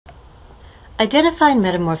Identify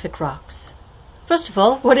metamorphic rocks. First of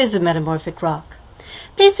all, what is a metamorphic rock?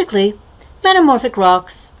 Basically, metamorphic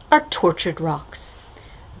rocks are tortured rocks.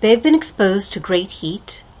 They've been exposed to great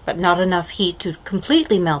heat, but not enough heat to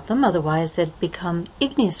completely melt them, otherwise they'd become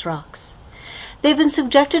igneous rocks. They've been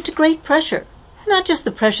subjected to great pressure, not just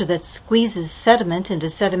the pressure that squeezes sediment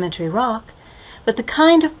into sedimentary rock, but the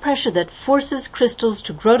kind of pressure that forces crystals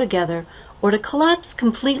to grow together or to collapse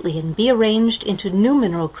completely and be arranged into new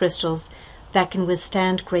mineral crystals that can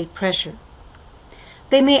withstand great pressure.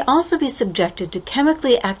 They may also be subjected to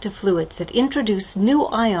chemically active fluids that introduce new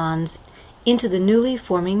ions into the newly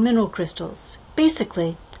forming mineral crystals.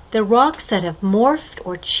 Basically, they're rocks that have morphed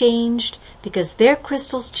or changed because their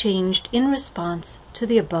crystals changed in response to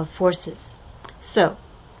the above forces. So,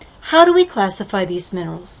 how do we classify these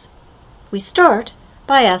minerals? We start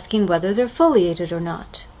by asking whether they're foliated or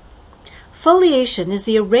not. Foliation is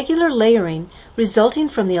the irregular layering resulting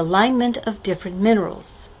from the alignment of different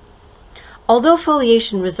minerals. Although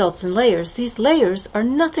foliation results in layers, these layers are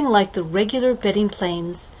nothing like the regular bedding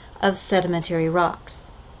planes of sedimentary rocks.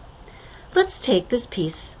 Let's take this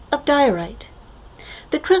piece of diorite.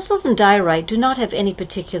 The crystals in diorite do not have any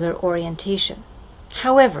particular orientation.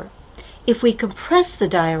 However, if we compress the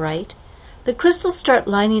diorite, the crystals start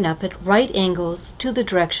lining up at right angles to the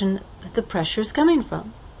direction that the pressure is coming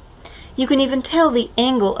from. You can even tell the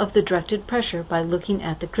angle of the directed pressure by looking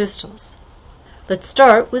at the crystals. Let's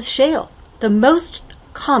start with shale, the most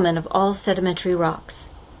common of all sedimentary rocks.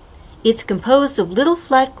 It's composed of little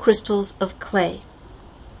flat crystals of clay.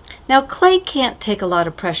 Now, clay can't take a lot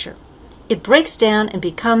of pressure. It breaks down and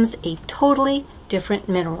becomes a totally different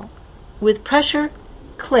mineral. With pressure,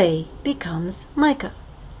 clay becomes mica.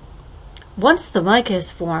 Once the mica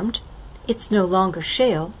is formed, it's no longer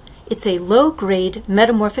shale. It's a low-grade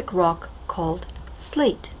metamorphic rock called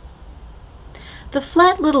slate. The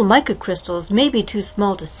flat little mica crystals may be too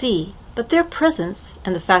small to see, but their presence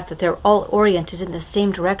and the fact that they're all oriented in the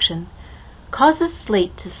same direction causes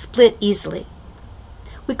slate to split easily.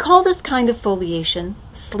 We call this kind of foliation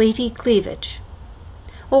slaty cleavage.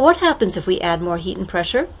 Well, what happens if we add more heat and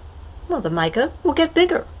pressure? Well, the mica will get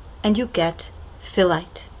bigger, and you get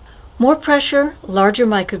phyllite. More pressure, larger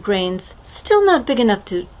mica grains, still not big enough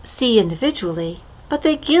to see individually, but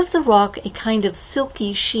they give the rock a kind of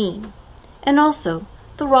silky sheen. And also,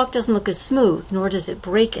 the rock doesn't look as smooth, nor does it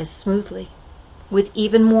break as smoothly. With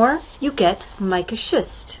even more, you get mica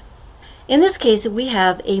schist. In this case, we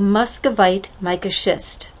have a muscovite mica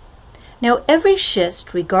schist. Now, every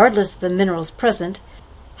schist, regardless of the minerals present,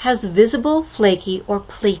 has visible, flaky, or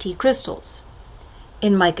platy crystals.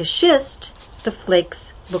 In mica schist, the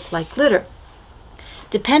flakes look like glitter.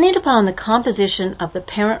 Depending upon the composition of the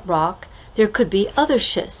parent rock, there could be other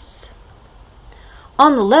schists.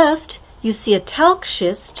 On the left, you see a talc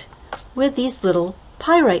schist with these little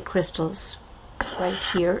pyrite crystals, right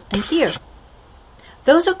here and here.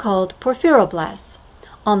 Those are called porphyroblasts.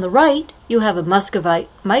 On the right, you have a muscovite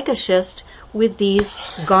mica schist with these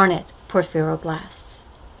garnet porphyroblasts.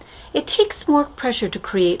 It takes more pressure to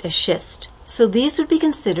create a schist, so these would be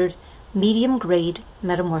considered medium-grade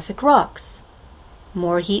metamorphic rocks.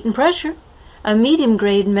 More heat and pressure, a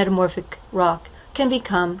medium-grade metamorphic rock can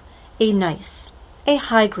become a gneiss, a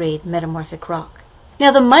high-grade metamorphic rock.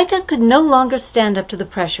 Now, the mica could no longer stand up to the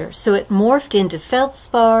pressure, so it morphed into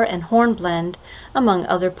feldspar and hornblende, among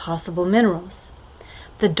other possible minerals.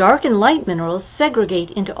 The dark and light minerals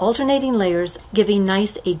segregate into alternating layers, giving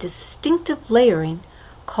gneiss a distinctive layering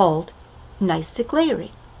called gneissic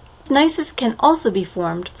layering. Gneisses can also be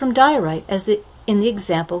formed from diorite, as in the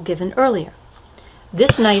example given earlier.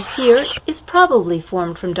 This gneiss here is probably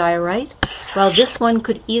formed from diorite, while this one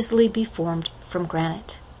could easily be formed from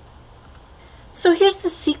granite. So here's the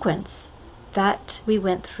sequence that we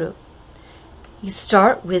went through. You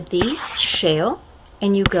start with the shale,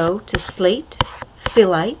 and you go to slate,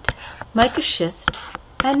 phyllite, mica schist,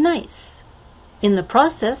 and gneiss. In the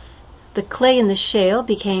process, the clay in the shale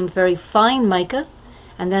became very fine mica,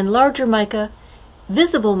 and then larger mica,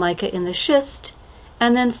 visible mica in the schist,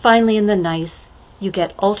 and then finally in the gneiss, you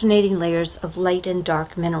get alternating layers of light and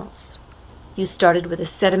dark minerals. You started with a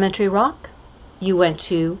sedimentary rock, you went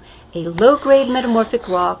to a low-grade metamorphic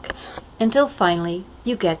rock, until finally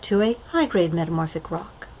you get to a high-grade metamorphic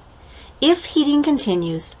rock. If heating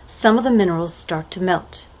continues, some of the minerals start to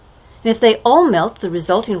melt. And if they all melt, the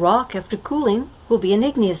resulting rock after cooling will be an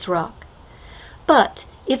igneous rock. But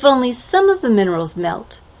if only some of the minerals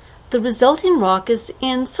melt, the resulting rock is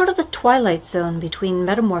in sort of a twilight zone between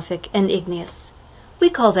metamorphic and igneous. We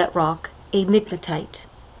call that rock a migmatite.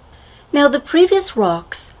 Now, the previous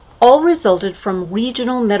rocks all resulted from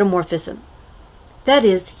regional metamorphism. That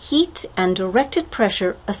is, heat and directed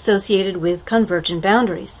pressure associated with convergent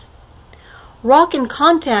boundaries. Rock in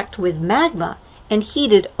contact with magma and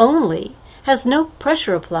heated only has no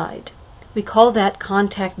pressure applied. We call that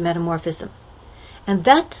contact metamorphism. And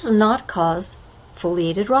that does not cause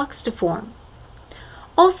foliated rocks to form.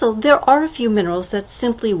 Also, there are a few minerals that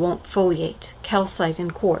simply won't foliate. Calcite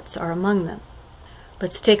and quartz are among them.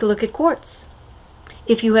 Let's take a look at quartz.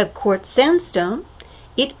 If you have quartz sandstone,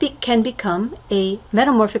 it can become a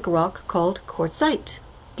metamorphic rock called quartzite.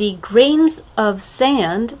 The grains of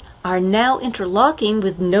sand are now interlocking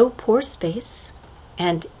with no pore space,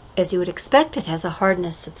 and as you would expect, it has a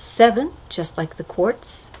hardness of 7, just like the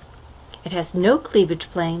quartz. It has no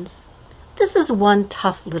cleavage planes. This is one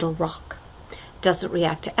tough little rock. Doesn't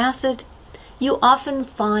react to acid. You often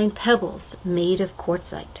find pebbles made of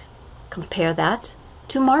quartzite. Compare that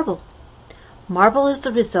to marble. Marble is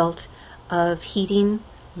the result of heating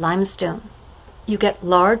limestone. You get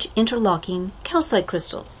large interlocking calcite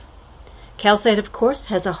crystals. Calcite, of course,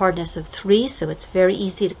 has a hardness of 3, so it's very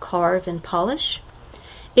easy to carve and polish.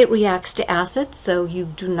 It reacts to acid, so you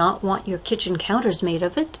do not want your kitchen counters made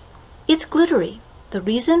of it. It's glittery. The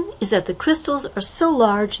reason is that the crystals are so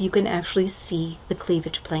large you can actually see the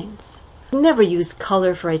cleavage planes. Never use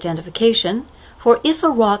color for identification, for if a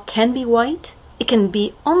rock can be white, it can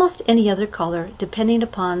be almost any other color depending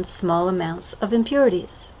upon small amounts of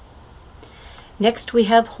impurities. Next we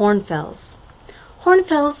have hornfels.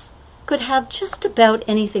 Hornfels could have just about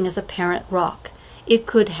anything as a parent rock. It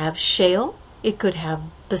could have shale, it could have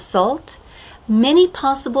basalt. Many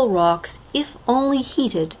possible rocks, if only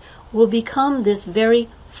heated, will become this very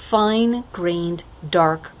fine-grained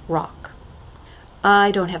dark rock.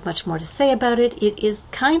 I don't have much more to say about it. It is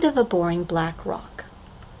kind of a boring black rock.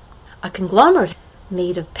 A conglomerate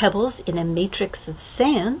made of pebbles in a matrix of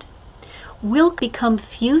sand will become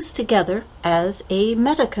fused together as a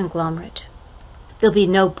metaconglomerate. There'll be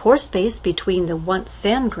no pore space between the once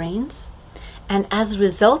sand grains, and as a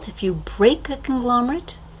result, if you break a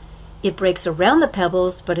conglomerate, it breaks around the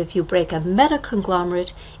pebbles, but if you break a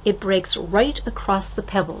metaconglomerate, it breaks right across the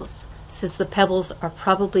pebbles, since the pebbles are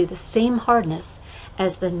probably the same hardness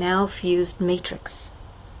as the now fused matrix.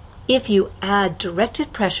 If you add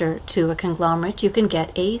directed pressure to a conglomerate, you can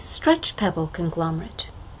get a stretch pebble conglomerate.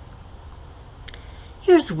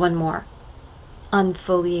 Here's one more.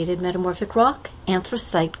 Unfoliated metamorphic rock,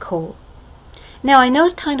 anthracite coal. Now I know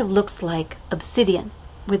it kind of looks like obsidian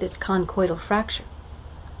with its conchoidal fracture,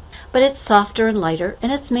 but it's softer and lighter,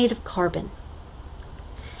 and it's made of carbon.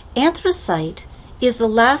 Anthracite is the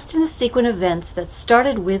last in a sequence of events that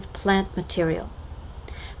started with plant material.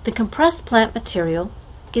 The compressed plant material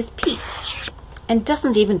is peat and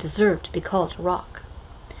doesn't even deserve to be called a rock.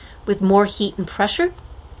 With more heat and pressure,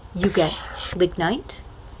 you get lignite,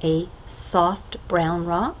 a soft brown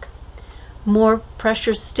rock. More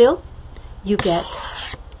pressure still, you get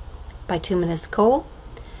bituminous coal.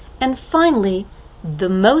 And finally, the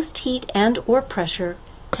most heat and or pressure,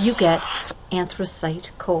 you get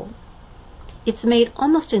anthracite coal. It's made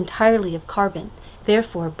almost entirely of carbon,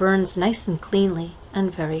 therefore burns nice and cleanly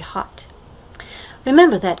and very hot.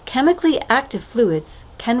 Remember that chemically active fluids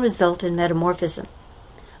can result in metamorphism.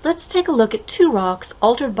 Let's take a look at 2 rocks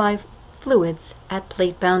altered by fluids at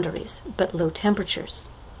plate boundaries, but low temperatures.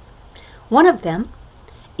 One of them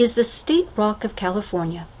is the state rock of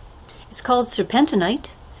California. It's called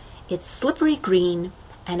serpentinite. It's slippery green,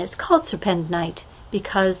 and it's called serpentinite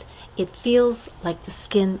because it feels like the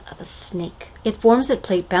skin of a snake. It forms at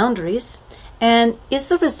plate boundaries and is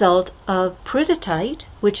the result of peridotite,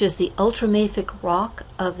 which is the ultramafic rock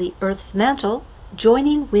of the Earth's mantle,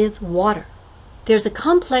 joining with water. There's a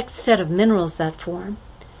complex set of minerals that form,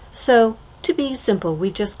 so to be simple,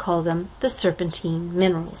 we just call them the serpentine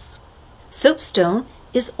minerals. Soapstone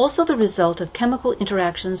is also the result of chemical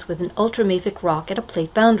interactions with an ultramafic rock at a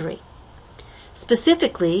plate boundary.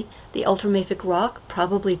 Specifically, the ultramafic rock,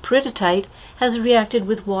 probably peridotite, has reacted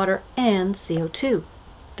with water and CO2.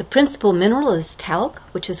 The principal mineral is talc,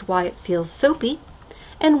 which is why it feels soapy,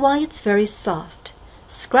 and why it's very soft.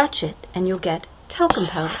 Scratch it and you'll get talcum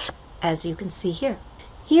powder, as you can see here.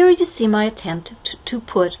 Here you see my attempt to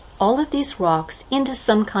put all of these rocks into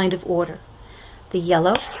some kind of order. The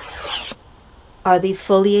yellow are the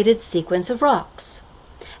foliated sequence of rocks.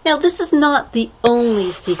 Now this is not the only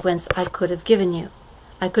sequence I could have given you.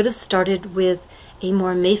 I could have started with a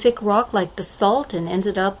more mafic rock like basalt and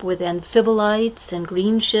ended up with amphibolites and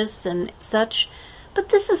green schists and such, but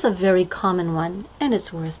this is a very common one and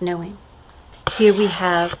it's worth knowing. Here we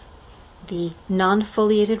have the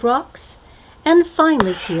non-foliated rocks, and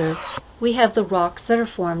finally here we have the rocks that are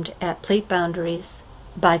formed at plate boundaries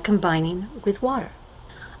by combining with water.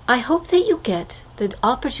 I hope that you get the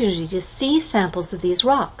opportunity to see samples of these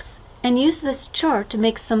rocks and use this chart to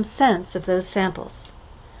make some sense of those samples,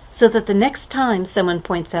 so that the next time someone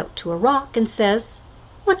points out to a rock and says,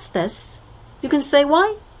 "What's this?" you can say,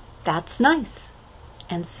 "Why, that's nice."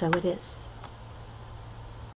 And so it is.